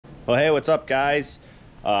Well, hey, what's up, guys?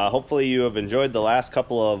 Hopefully you have enjoyed the last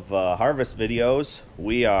couple of harvest videos.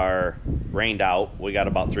 We are rained out. We got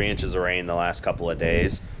about 3 inches of rain the last couple of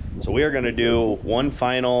days. So we are going to do one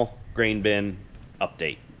final grain bin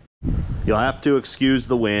update. You'll have to excuse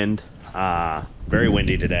the wind. Very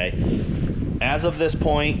windy today. As of this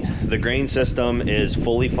point, the grain system is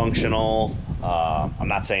fully functional. I'm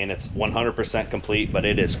not saying it's 100% complete, but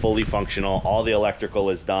it is fully functional. All the electrical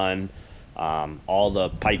is done. All the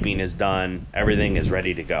piping is done. Everything is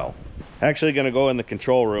ready to go. Actually going to go in the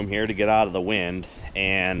control room here to get out of the wind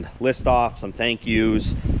and list off some thank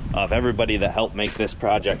yous of everybody that helped make this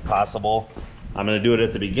project possible. I'm going to do it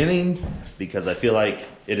at the beginning because I feel like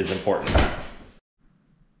it is important.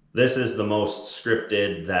 This is the most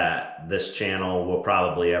scripted that this channel will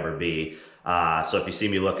probably ever be. So if you see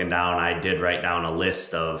me looking down, I did write down a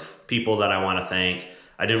list of people that I want to thank.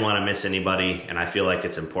 I didn't want to miss anybody, and I feel like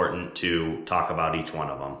it's important to talk about each one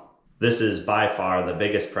of them. This is by far the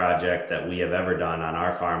biggest project that we have ever done on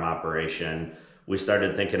our farm operation. We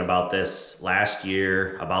started thinking about this last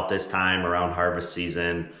year, about this time around harvest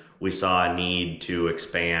season. We saw a need to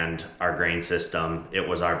expand our grain system. It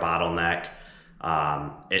was our bottleneck.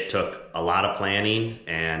 It took a lot of planning,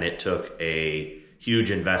 and it took a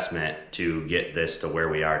huge investment to get this to where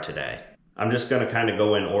we are today. I'm just going to kind of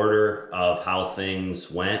go in order of how things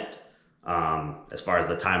went as far as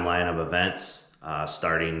the timeline of events,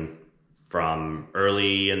 starting from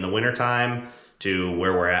early in the wintertime to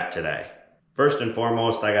where we're at today. First and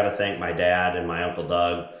foremost, I got to thank my dad and my Uncle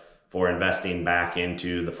Doug for investing back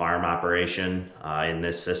into the farm operation in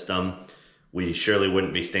this system. We surely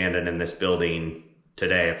wouldn't be standing in this building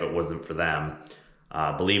today if it wasn't for them.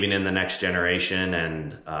 Believing in the next generation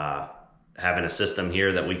and having a system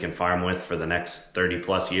here that we can farm with for the next 30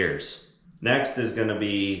 plus years. Next is going to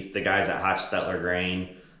be the guys at Hochstetler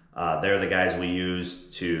Grain. They're the guys we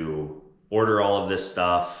used to order all of this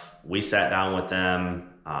stuff. We sat down with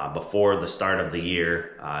them before the start of the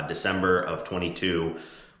year, December of 22.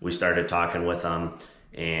 We started talking with them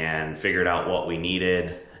and figured out what we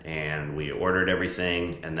needed, and we ordered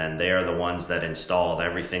everything, and then they are the ones that installed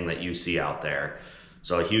everything that you see out there.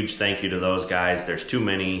 So a huge thank you to those guys. There's too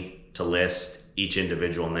many to list each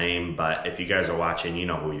individual name, but if you guys are watching, you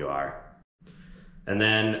know who you are. And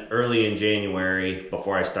then early in January,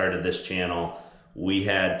 before I started this channel, we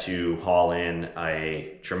had to haul in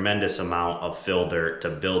a tremendous amount of fill dirt to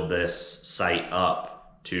build this site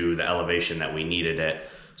up to the elevation that we needed it.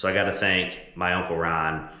 So I got to thank my Uncle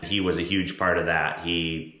Ron. He was a huge part of that.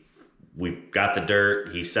 We got the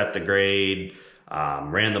dirt, he set the grade,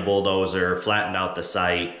 ran the bulldozer, flattened out the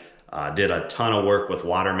site, did a ton of work with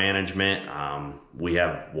water management. We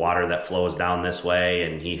have water that flows down this way,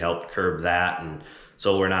 and he helped curb that, and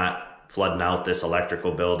so we're not flooding out this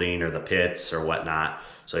electrical building or the pits or whatnot.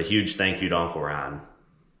 So a huge thank you to Uncle Ron.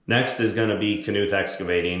 Next is going to be Knuth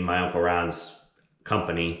Excavating, my Uncle Ron's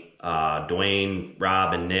company. Dwayne,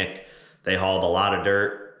 Rob, and Nick, they hauled a lot of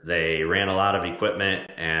dirt, they ran a lot of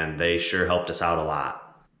equipment, and they sure helped us out a lot.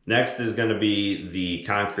 Next is going to be the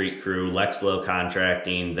concrete crew, Lexlow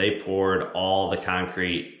Contracting. They poured all the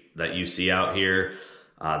concrete that you see out here.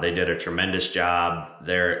 They did a tremendous job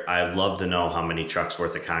there. I'd love to know how many trucks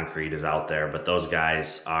worth of concrete is out there, but those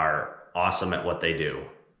guys are awesome at what they do.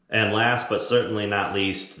 And last but certainly not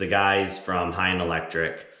least, the guys from Hein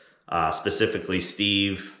Electric, specifically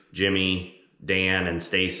Steve, Jimmy, Dan, and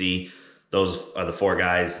Stacy. Those are the 4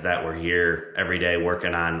 guys that were here every day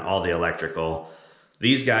working on all the electrical.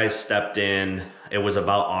 These guys stepped in, it was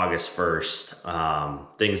about August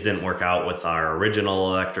 1st. Things didn't work out with our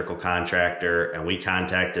original electrical contractor, and we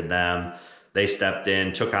contacted them. They stepped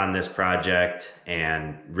in, took on this project,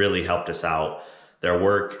 and really helped us out. Their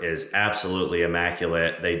work is absolutely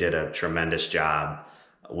immaculate. They did a tremendous job.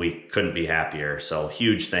 We couldn't be happier. So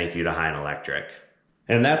huge thank you to Hein Electric.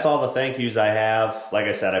 And that's all the thank yous I have. Like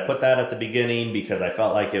I said, I put that at the beginning because I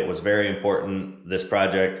felt like it was very important. This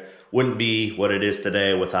project wouldn't be what it is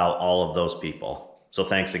today without all of those people. So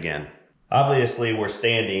thanks again. Obviously, we're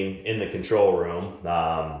standing in the control room,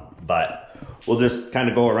 but we'll just kind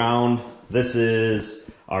of go around. This is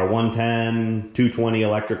our 110, 220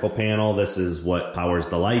 electrical panel. This is what powers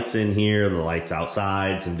the lights in here, the lights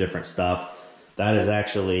outside, some different stuff. That is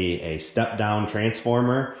actually a step-down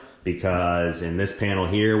transformer, because in this panel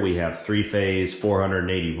here we have 3-phase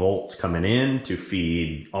 480 volts coming in to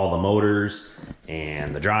feed all the motors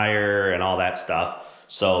and the dryer and all that stuff.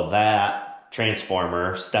 So that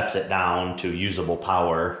transformer steps it down to usable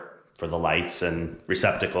power for the lights and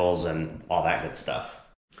receptacles and all that good stuff.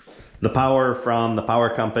 The power from the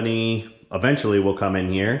power company eventually will come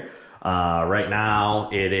in here. Right now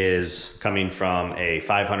it is coming from a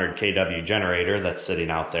 500 kW generator that's sitting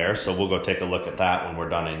out there. So we'll go take a look at that when we're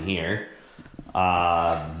done in here.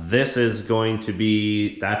 This is going to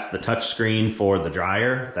be, that's the touch screen for the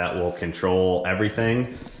dryer that will control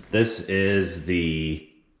everything. This is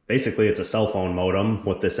basically it's a cell phone modem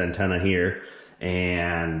with this antenna here,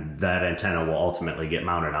 and that antenna will ultimately get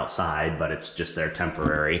mounted outside, but it's just there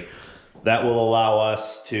temporary. That will allow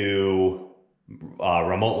us to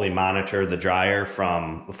remotely monitor the dryer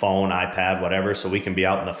from phone, iPad, whatever, so we can be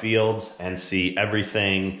out in the fields and see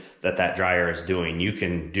everything that dryer is doing. You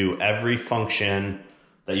can do every function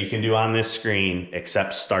that you can do on this screen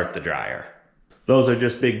except start the dryer. Those are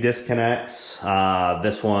just big disconnects.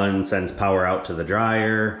 This one sends power out to the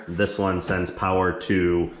dryer. This one sends power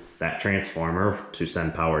to that transformer to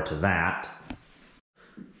send power to that.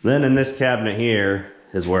 Then in this cabinet here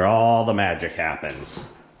is where all the magic happens.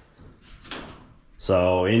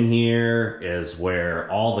 So in here is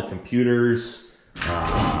where all the computers,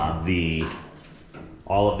 all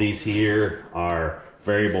of these here are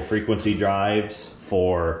variable frequency drives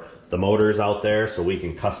for the motors out there, so we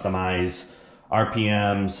can customize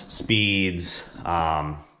RPMs, speeds,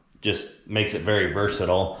 just makes it very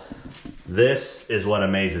versatile. This is what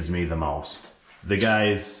amazes me the most. The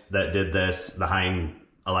guys that did this, the Hein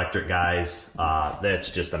Electric guys,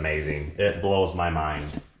 that's just amazing. It blows my mind.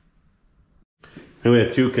 And we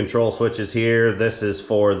have two control switches here. This is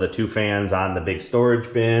for the two fans on the big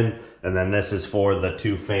storage bin, and then this is for the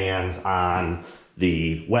two fans on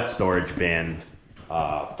the wet storage bin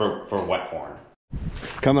for wet corn.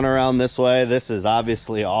 Coming around this way, this is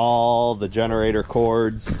obviously all the generator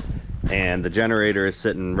cords, and the generator is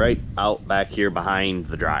sitting right out back here behind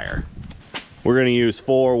the dryer. We're going to use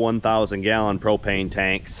 4 1,000 gallon propane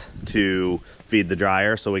tanks to feed the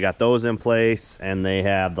dryer. So we got those in place, and they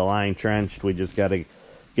have the line trenched. We just got to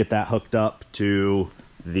get that hooked up to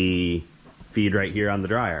the feed right here on the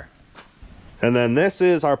dryer. And then this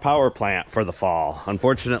is our power plant for the fall.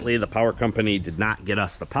 Unfortunately, the power company did not get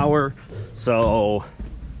us the power, so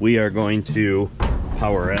we are going to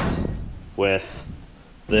power it with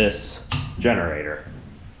this generator.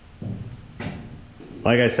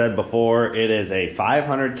 Like I said before, it is a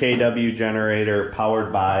 500 kW generator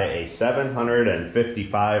powered by a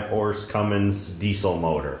 755 horse Cummins diesel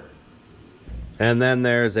motor. And then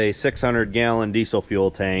there's a 600 gallon diesel fuel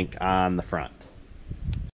tank on the front.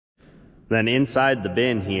 Then inside the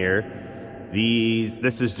bin here,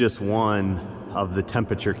 this is just one of the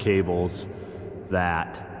temperature cables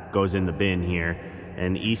that goes in the bin here.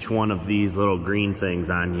 And each one of these little green things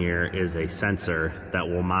on here is a sensor that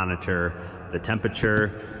will monitor the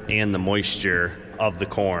temperature and the moisture of the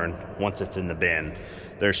corn once it's in the bin.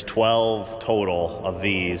 There's 12 total of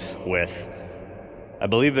these with, I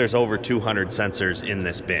believe there's over 200 sensors in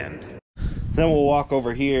this bin. Then we'll walk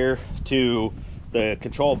over here to the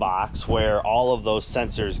control box where all of those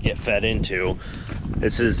sensors get fed into.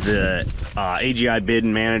 This is the AGI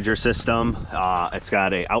bin manager system. It's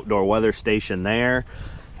got an outdoor weather station there,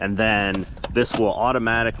 and then this will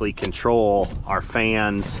automatically control our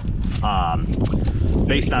fans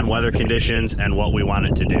based on weather conditions and what we want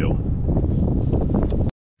it to do.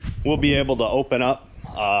 We'll be able to open up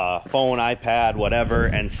phone, iPad, whatever,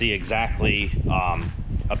 and see exactly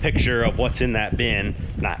a picture of what's in that bin.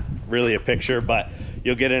 Not really a picture, but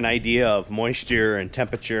you'll get an idea of moisture and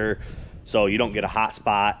temperature, so you don't get a hot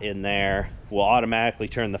spot in there. We'll automatically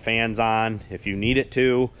turn the fans on if you need it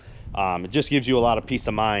to. It just gives you a lot of peace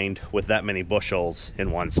of mind with that many bushels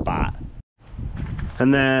in one spot.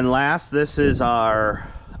 And then last, this is our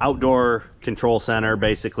outdoor control center.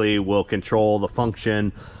 Basically, will control the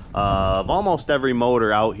function of almost every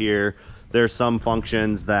motor out here. There's some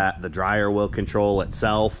functions that the dryer will control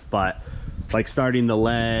itself, but like starting the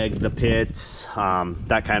leg, the pits,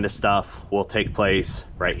 that kind of stuff will take place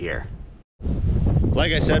right here.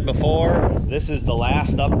 Like I said before, this is the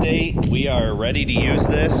last update. We are ready to use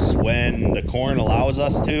this when the corn allows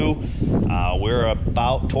us to. We're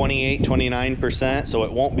about 28-29%, so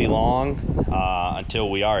it won't be long until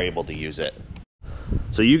we are able to use it.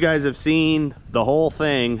 So you guys have seen the whole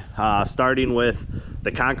thing, starting with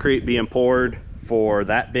the concrete being poured for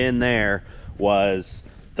that bin there was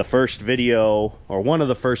the first video, or one of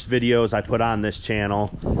the first videos I put on this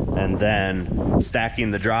channel, and then stacking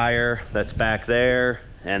the dryer that's back there,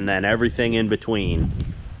 and then everything in between.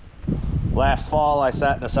 Last fall I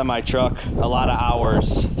sat in a semi truck a lot of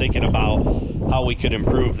hours thinking about how we could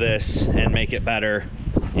improve this and make it better,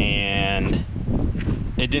 and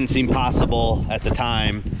it didn't seem possible at the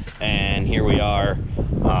time, and here we are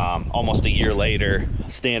almost a year later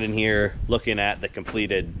standing here looking at the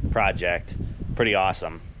completed project. Pretty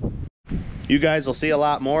awesome. You guys will see a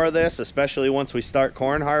lot more of this, especially once we start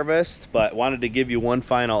corn harvest, but wanted to give you one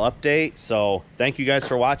final update. So thank you guys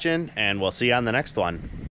for watching, and we'll see you on the next one.